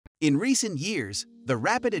In recent years, the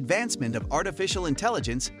rapid advancement of artificial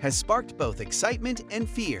intelligence has sparked both excitement and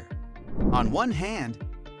fear. On one hand,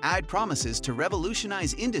 AI promises to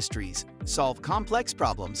revolutionize industries, solve complex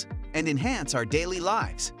problems, and enhance our daily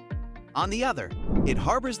lives. On the other, it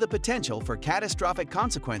harbors the potential for catastrophic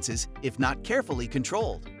consequences if not carefully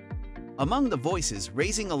controlled. Among the voices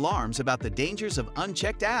raising alarms about the dangers of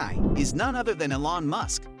unchecked AI is none other than Elon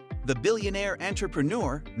Musk, the billionaire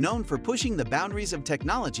entrepreneur known for pushing the boundaries of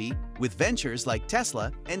technology with ventures like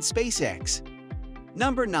Tesla and SpaceX.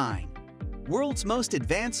 Number 9. World's most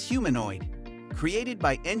advanced humanoid. Created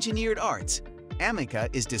by Engineered Arts, Ameca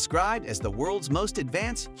is described as the world's most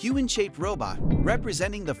advanced human-shaped robot,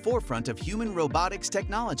 representing the forefront of human robotics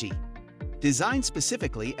technology. Designed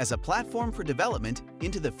specifically as a platform for development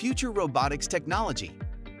into the future robotics technology,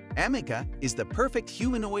 Ameca is the perfect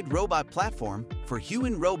humanoid robot platform for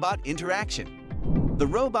human-robot interaction. The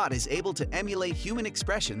robot is able to emulate human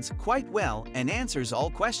expressions quite well and answers all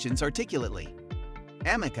questions articulately.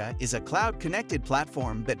 Ameca is a cloud-connected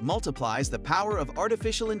platform that multiplies the power of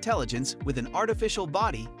artificial intelligence with an artificial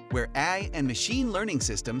body where AI and machine learning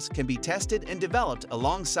systems can be tested and developed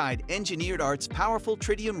alongside Engineered Arts' powerful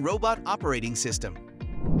Tritium robot operating system.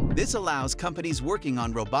 This allows companies working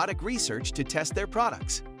on robotic research to test their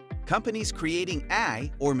products. Companies creating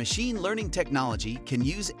AI or machine learning technology can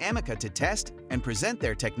use Ameca to test and present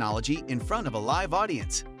their technology in front of a live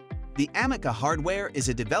audience. The Ameca hardware is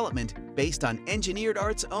a development based on Engineered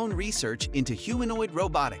Arts' own research into humanoid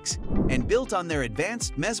robotics and built on their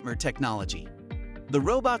advanced Mesmer technology. The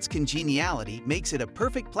robot's congeniality makes it a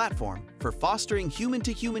perfect platform for fostering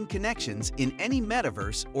human-to-human connections in any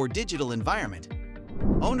metaverse or digital environment.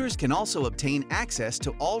 Owners can also obtain access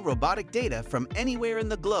to all robotic data from anywhere in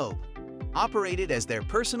the globe, operated as their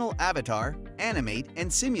personal avatar, animate,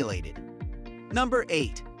 and simulated. Number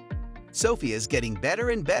 8. Sophia's getting better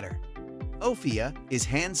and better. Sophia is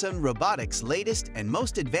Hanson Robotics' latest and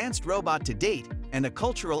most advanced robot to date and a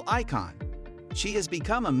cultural icon. She has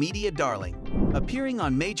become a media darling, appearing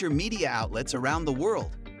on major media outlets around the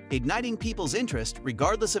world, igniting people's interest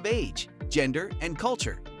regardless of age, gender, and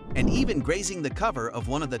culture, and even grazing the cover of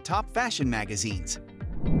one of the top fashion magazines.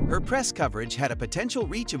 Her press coverage had a potential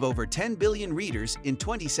reach of over 10 billion readers in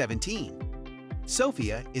 2017.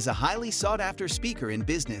 Sophia is a highly sought-after speaker in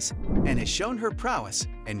business and has shown her prowess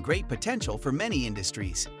and great potential for many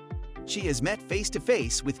industries. She has met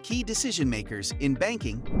face-to-face with key decision-makers in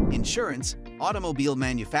banking, insurance, automobile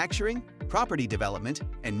manufacturing, property development,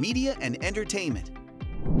 and media and entertainment.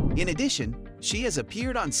 In addition, she has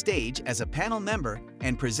appeared on stage as a panel member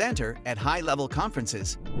and presenter at high-level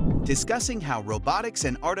conferences, discussing how robotics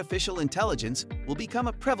and artificial intelligence will become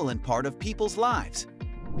a prevalent part of people's lives.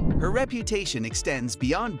 Her reputation extends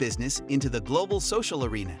beyond business into the global social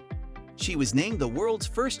arena. She was named the world's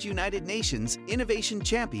first United Nations Innovation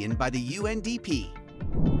Champion by the UNDP.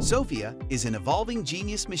 Sophia is an evolving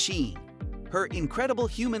genius machine. Her incredible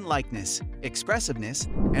human likeness, expressiveness,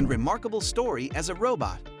 and remarkable story as a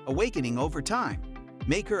robot, awakening over time,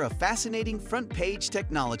 make her a fascinating front-page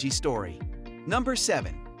technology story. Number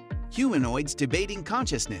 7. Humanoids debating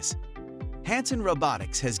consciousness. Hanson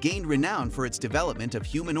Robotics has gained renown for its development of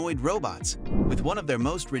humanoid robots, with one of their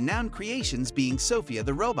most renowned creations being Sophia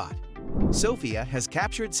the robot. Sophia has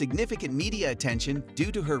captured significant media attention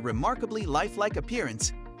due to her remarkably lifelike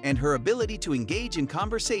appearance and her ability to engage in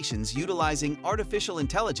conversations utilizing artificial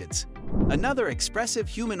intelligence. Another expressive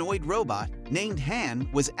humanoid robot named Han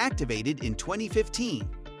was activated in 2015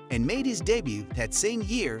 and made his debut that same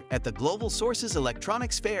year at the Global Sources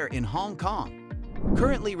Electronics Fair in Hong Kong.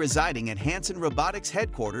 Currently residing at Hanson Robotics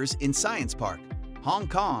headquarters in Science Park, Hong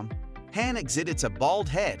Kong, Han exhibits a bald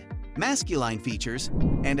head, masculine features,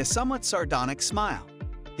 and a somewhat sardonic smile.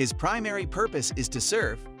 His primary purpose is to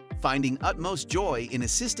serve, finding utmost joy in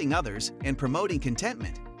assisting others and promoting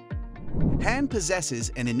contentment. Han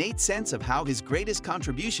possesses an innate sense of how his greatest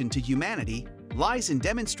contribution to humanity lies in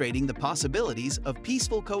demonstrating the possibilities of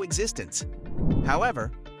peaceful coexistence.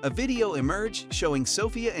 However, a video emerged showing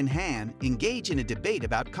Sophia and Han engage in a debate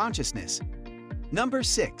about consciousness. Number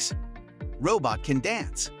 6. Robot can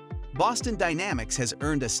dance. Boston Dynamics has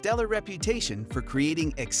earned a stellar reputation for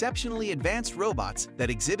creating exceptionally advanced robots that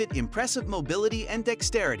exhibit impressive mobility and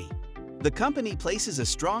dexterity. The company places a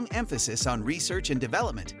strong emphasis on research and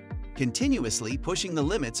development, continuously pushing the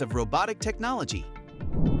limits of robotic technology.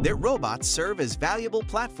 Their robots serve as valuable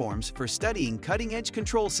platforms for studying cutting-edge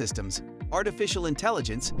control systems, artificial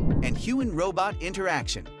intelligence, and human-robot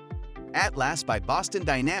interaction. Atlas by Boston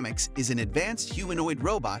Dynamics is an advanced humanoid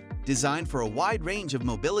robot designed for a wide range of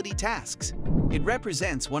mobility tasks. It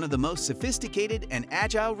represents one of the most sophisticated and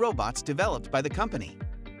agile robots developed by the company.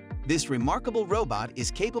 This remarkable robot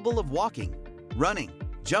is capable of walking, running,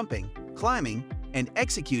 jumping, climbing, and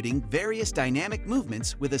executing various dynamic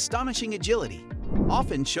movements with astonishing agility,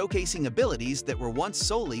 often showcasing abilities that were once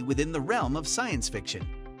solely within the realm of science fiction.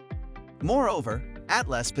 Moreover,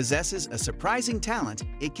 Atlas possesses a surprising talent: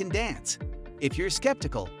 it can dance. If you're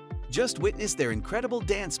skeptical, just witness their incredible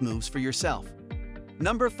dance moves for yourself.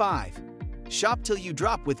 Number 5. Shop till you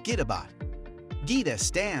drop with GigaBot. Giga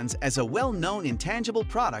stands as a well-known intangible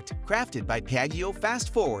product crafted by Piaggio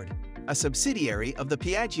Fast Forward, a subsidiary of the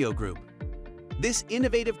Piaggio Group. This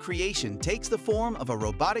innovative creation takes the form of a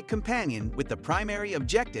robotic companion with the primary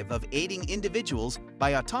objective of aiding individuals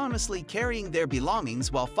by autonomously carrying their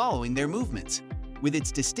belongings while following their movements. With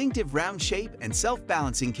its distinctive round shape and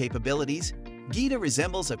self-balancing capabilities, Giga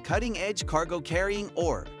resembles a cutting-edge cargo-carrying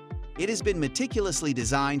orb. It has been meticulously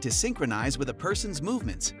designed to synchronize with a person's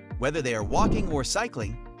movements, whether they are walking or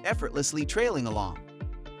cycling, effortlessly trailing along.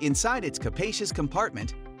 Inside its capacious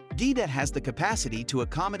compartment, Giga has the capacity to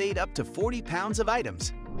accommodate up to 40 pounds of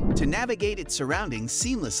items. To navigate its surroundings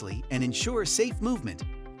seamlessly and ensure safe movement,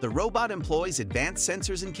 the robot employs advanced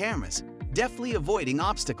sensors and cameras, deftly avoiding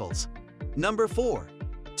obstacles. Number 4.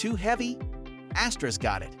 Too heavy? Astra's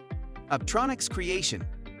got it. Uptronic's creation,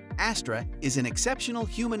 Astra is an exceptional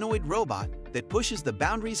humanoid robot that pushes the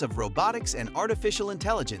boundaries of robotics and artificial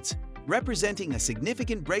intelligence, representing a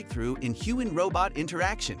significant breakthrough in human-robot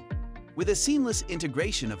interaction. With a seamless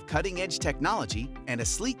integration of cutting-edge technology and a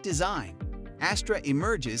sleek design, Astra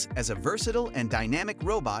emerges as a versatile and dynamic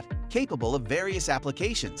robot capable of various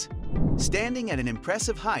applications. Standing at an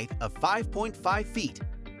impressive height of 5.5 feet,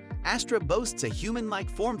 Astra boasts a human-like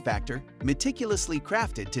form factor meticulously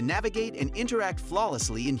crafted to navigate and interact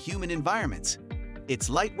flawlessly in human environments.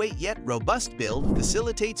 Its lightweight yet robust build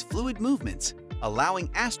facilitates fluid movements,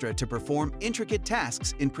 allowing Astra to perform intricate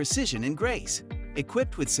tasks in precision and grace.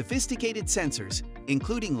 Equipped with sophisticated sensors,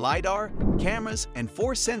 including LiDAR, cameras, and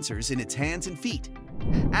force sensors in its hands and feet,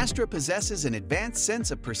 Astra possesses an advanced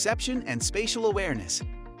sense of perception and spatial awareness.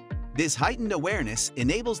 This heightened awareness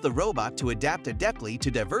enables the robot to adapt adeptly to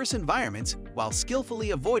diverse environments while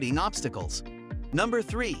skillfully avoiding obstacles. Number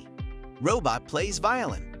 3. Robot plays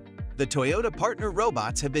violin. The Toyota partner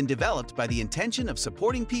robots have been developed by the intention of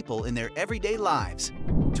supporting people in their everyday lives.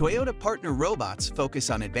 Toyota partner robots focus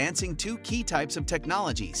on advancing 2 key types of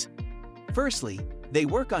technologies. Firstly, they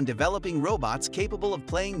work on developing robots capable of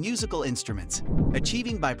playing musical instruments,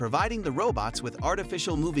 achieving by providing the robots with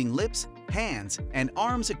artificial moving lips, hands, and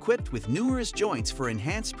arms equipped with numerous joints for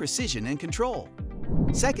enhanced precision and control.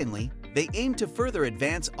 Secondly, they aim to further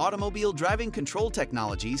advance automobile driving control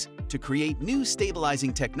technologies to create new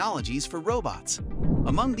stabilizing technologies for robots.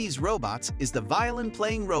 Among these robots is the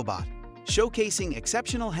violin-playing robot, showcasing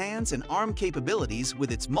exceptional hands and arm capabilities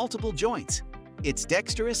with its multiple joints. Its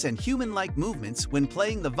dexterous and human-like movements when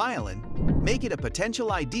playing the violin make it a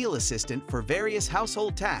potential ideal assistant for various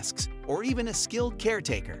household tasks or even a skilled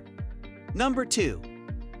caretaker. Number 2.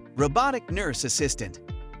 Robotic Nurse Assistant.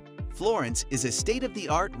 Florence is a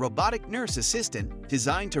state-of-the-art robotic nurse assistant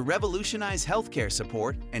designed to revolutionize healthcare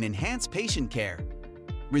support and enhance patient care.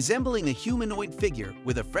 Resembling a humanoid figure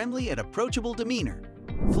with a friendly and approachable demeanor,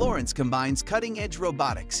 Florence combines cutting-edge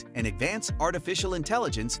robotics and advanced artificial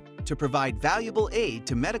intelligence to provide valuable aid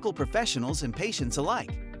to medical professionals and patients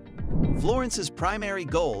alike. Florence's primary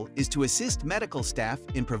goal is to assist medical staff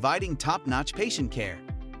in providing top-notch patient care.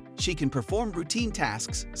 She can perform routine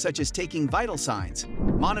tasks such as taking vital signs,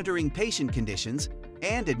 monitoring patient conditions,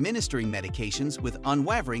 and administering medications with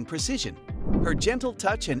unwavering precision. Her gentle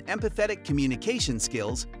touch and empathetic communication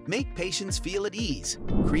skills make patients feel at ease,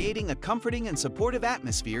 creating a comforting and supportive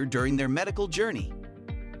atmosphere during their medical journey.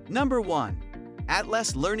 Number 1.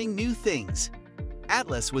 Atlas Learning New Things.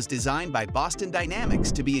 Atlas was designed by Boston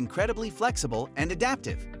Dynamics to be incredibly flexible and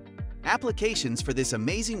adaptive. Applications for this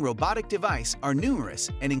amazing robotic device are numerous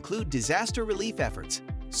and include disaster relief efforts,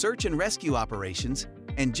 search and rescue operations,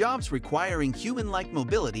 and jobs requiring human-like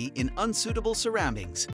mobility in unsuitable surroundings.